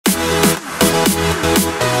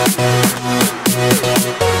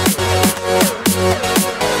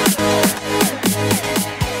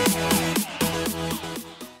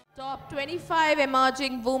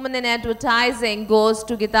Emerging Women in Advertising goes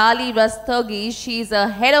to Gitali Rustagi. She's a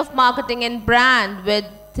head of marketing and brand with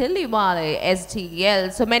Tiliwale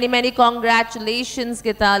STL. So many congratulations,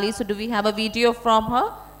 Gitali. So do we have a video from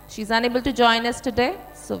her? She's unable to join us today,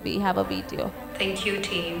 so we have a video. Thank you,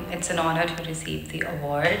 team. It's an honor to receive the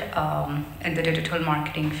award in the digital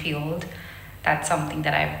marketing field. That's something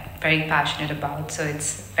that I'm very passionate about, so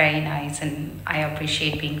it's very nice and I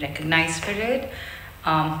appreciate being recognized for it.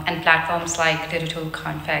 And platforms like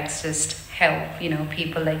DIGITALCONFEX just help,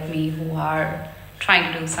 people like me who are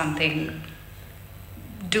trying to do something,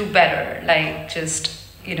 do better,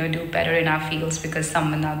 do better in our fields because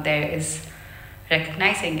someone out there is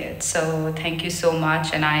recognizing it. So thank you so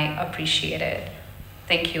much and I appreciate it.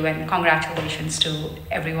 Thank you and congratulations to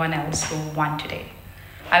everyone else who won today.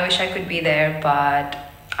 I wish I could be there, but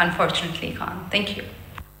unfortunately can't. Thank you.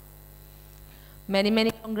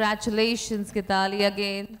 Many congratulations, Gitali,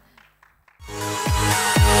 again.